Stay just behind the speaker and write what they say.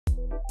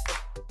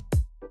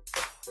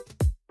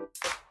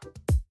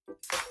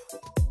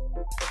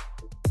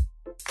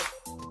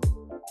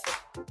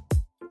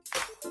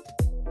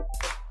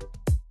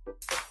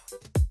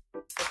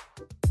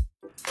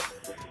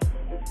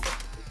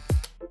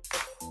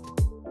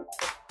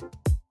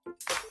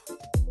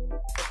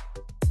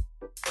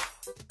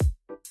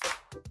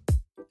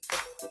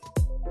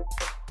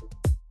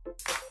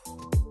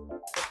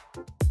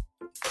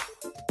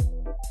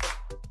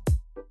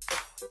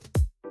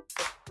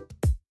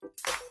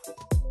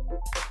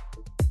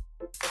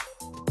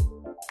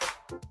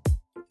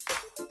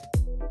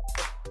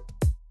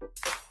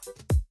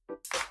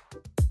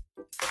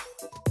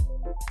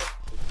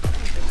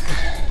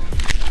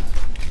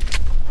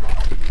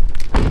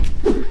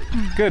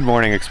Good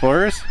morning,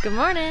 explorers. Good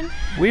morning.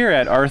 We are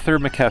at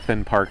Alfred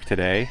McKethan Park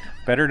today,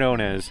 better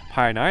known as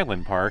Pine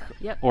Island Park,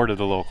 or to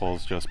the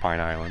locals, just Pine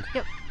Island.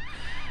 Yep.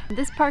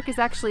 This park is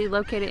actually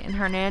located in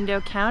Hernando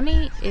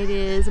County. It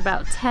is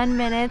about 10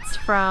 minutes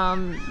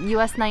from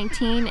US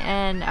 19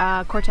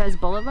 and Cortez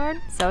Boulevard,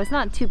 so it's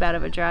not too bad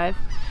of a drive.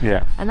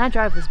 Yeah. And that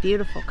drive was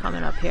beautiful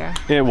coming up here.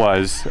 It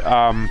was.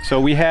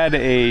 So we had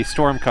a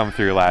storm come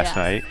through last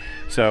night,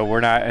 so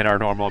we're not in our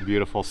normal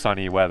beautiful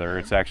sunny weather.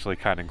 It's actually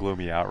kind of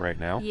gloomy out right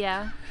now.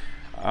 Yeah.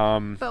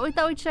 But we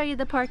thought we'd show you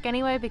the park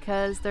anyway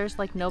because there's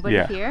like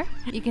nobody here.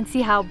 You can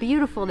see how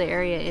beautiful the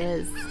area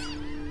is.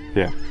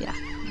 Yeah. Yeah.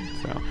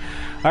 So,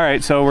 all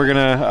right, so we're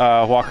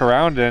gonna walk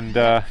around and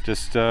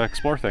just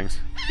explore things.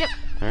 Yep.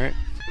 All right.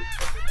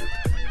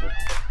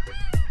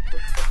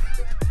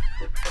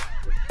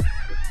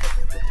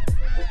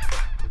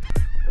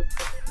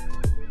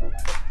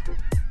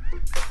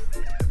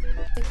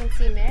 You can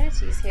see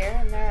manatees here,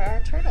 and there are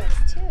turtles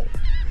too.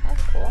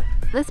 That's cool.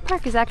 This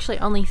park is actually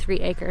only 3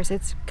 acres.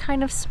 It's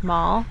kind of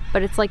small,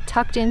 but it's like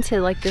tucked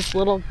into like this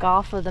little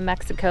Gulf of the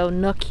Mexico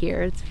nook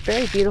here. It's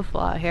very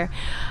beautiful out here.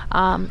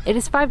 It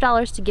is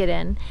 $5 to get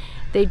in.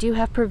 They do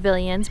have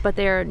pavilions, but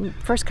they're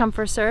first come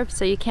first served,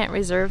 so you can't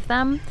reserve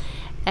them.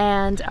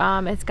 And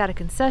it's got a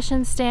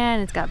concession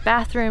stand, it's got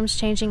bathrooms,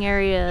 changing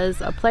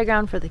areas, a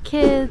playground for the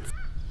kids.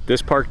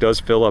 This park does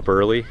fill up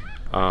early.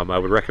 I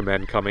would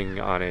recommend coming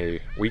on a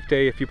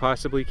weekday if you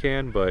possibly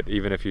can, but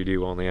even if you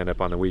do only end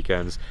up on the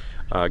weekends,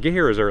 get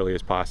here as early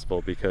as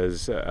possible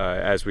because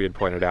as we had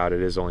pointed out,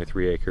 it is only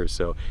 3 acres,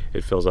 so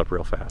it fills up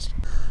real fast.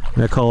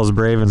 Nicole's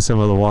braving some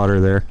of the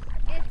water there.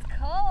 It's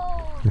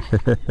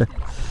cold.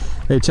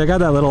 Hey, check out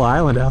that little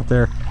island out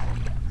there.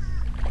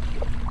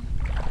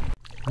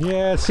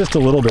 Yeah, it's just a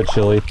little bit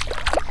chilly.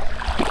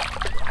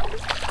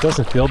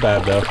 Doesn't feel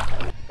bad though.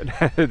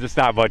 There's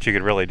not much you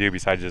can really do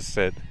besides just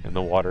sit in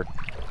the water.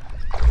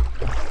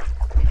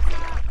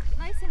 It's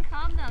nice and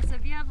calm though, so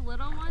if you have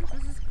little ones,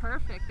 this is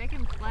perfect. They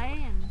can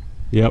play and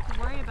not have to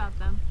worry about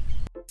them.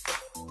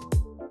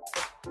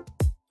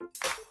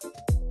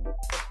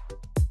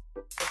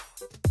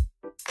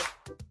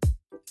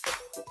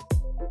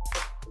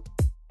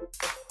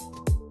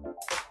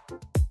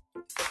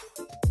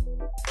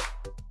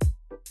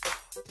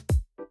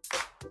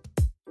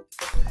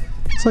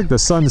 Looks like the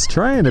sun's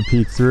trying to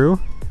peek through.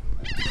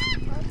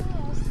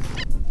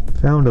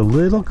 Found a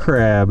little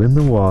crab in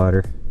the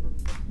water.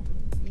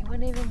 You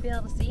wouldn't even be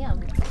able to see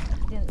him if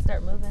he didn't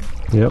start moving.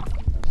 Yep.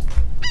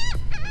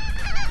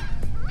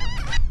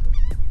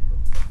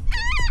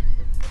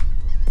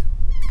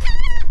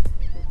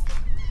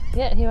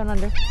 Yeah, he went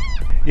under.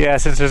 Yeah,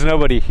 since there's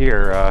nobody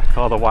here,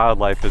 all the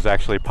wildlife is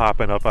actually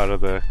popping up out of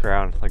the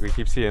ground. Like we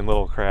keep seeing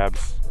little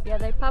crabs. Yeah,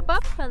 they pop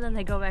up and then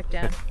they go back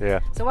down.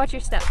 Yeah. So watch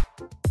your step.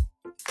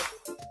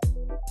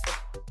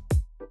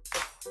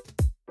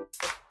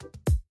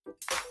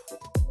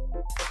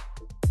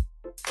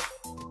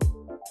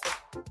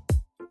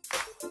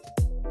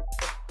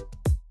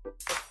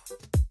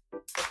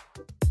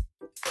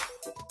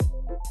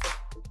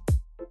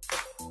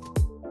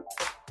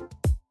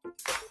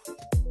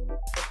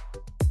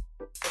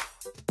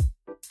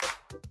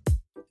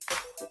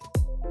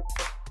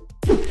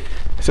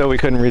 So we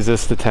couldn't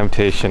resist the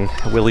temptation.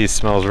 Willie's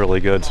smells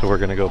really good, so we're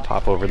gonna go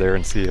pop over there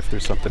and see if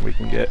there's something we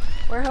can get.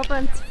 We're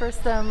hoping for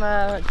some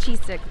cheese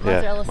sticks,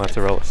 mozzarella sticks.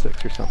 Mozzarella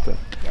sticks or something.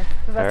 Yeah,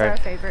 that's our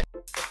favorite.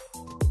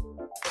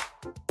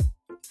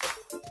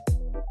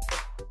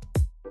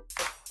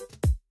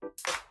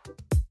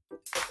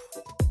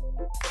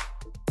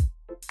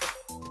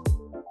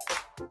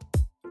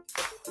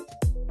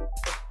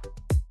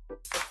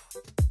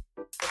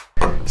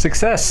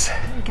 Success!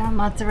 We got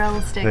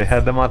mozzarella sticks. They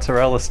had the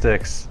mozzarella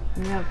sticks.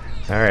 Yep.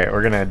 All right,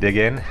 we're gonna dig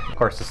in. Of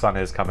course, the sun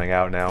is coming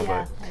out now,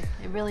 but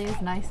it really is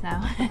nice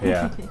now.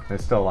 Yeah,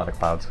 there's still a lot of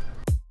clouds.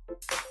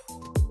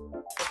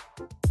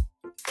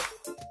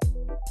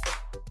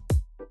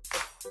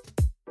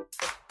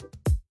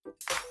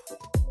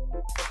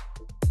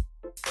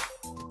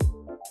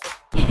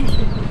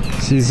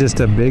 She's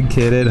just a big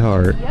kid at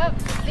heart. Yep,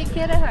 big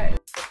kid at heart.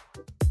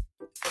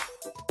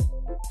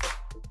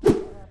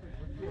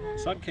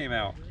 Sun came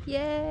out.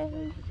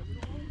 Yay!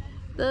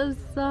 The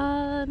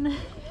sun.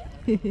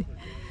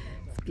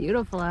 It's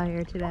beautiful out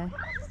here today.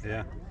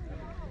 Yeah.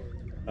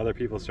 Other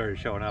people started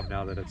showing up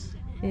now that it's...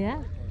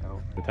 Yeah. Oh,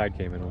 the tide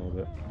came in a little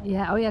bit.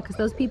 Yeah, oh yeah, because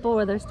those people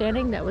where they're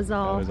standing, that was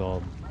all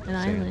an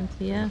island,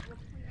 yeah.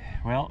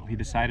 Well, we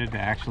decided to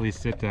actually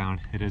sit down.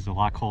 It is a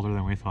lot colder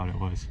than we thought it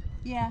was.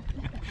 Yeah,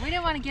 we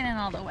didn't want to get in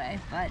all the way,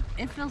 but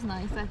it feels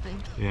nice, I think.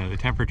 Yeah, the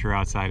temperature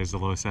outside is the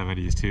low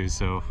 70s too,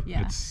 so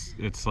yeah.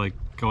 It's like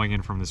going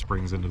in from the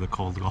springs into the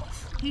cold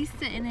Gulf. He's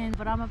sitting in,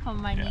 but I'm up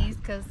on my knees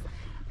because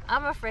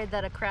I'm afraid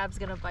that a crab's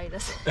gonna bite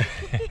us.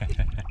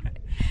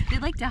 They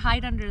like to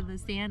hide under the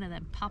sand and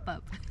then pop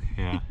up.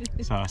 Yeah,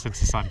 so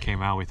since the sun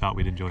came out, we thought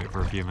we'd enjoy it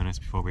for a few minutes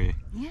before we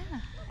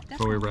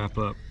wrap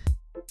up.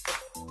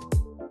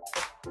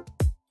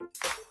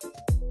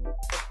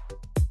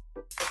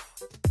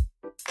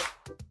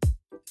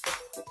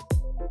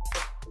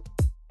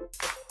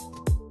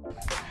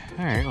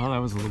 All right, well, that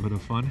was a little bit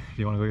of fun. Do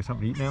you want to go get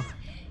something to eat now?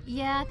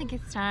 Yeah, I think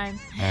it's time.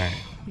 All right.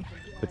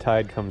 The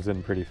tide comes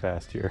in pretty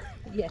fast here.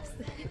 Yes.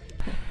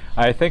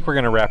 I think we're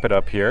gonna wrap it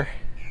up here.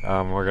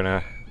 We're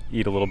gonna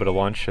eat a little bit of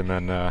lunch and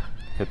then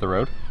hit the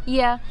road.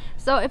 Yeah,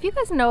 so if you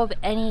guys know of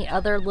any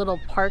other little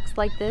parks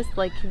like this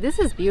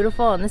is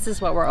beautiful, and this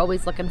is what we're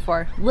always looking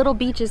for. Little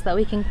beaches that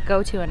we can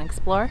go to and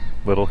explore.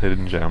 Little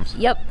hidden gems.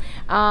 Yep.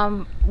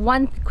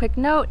 One quick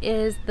note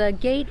is the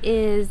gate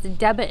is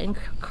debit and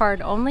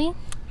card only,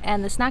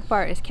 and the snack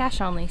bar is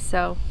cash only,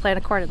 so plan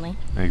accordingly.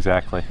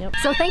 Exactly. Yep.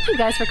 So thank you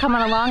guys for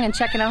coming along and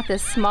checking out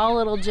this small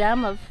little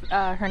gem of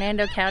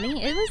Hernando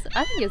County.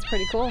 I think it was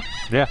pretty cool.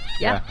 Yeah,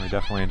 we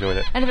definitely enjoyed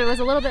it. And if it was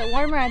a little bit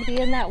warmer, I'd be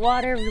in that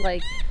water,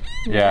 like,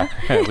 yeah,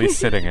 at least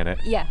sitting in it.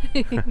 Yeah.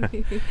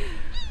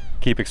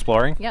 Keep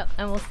exploring. Yep,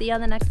 and we'll see you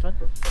on the next one.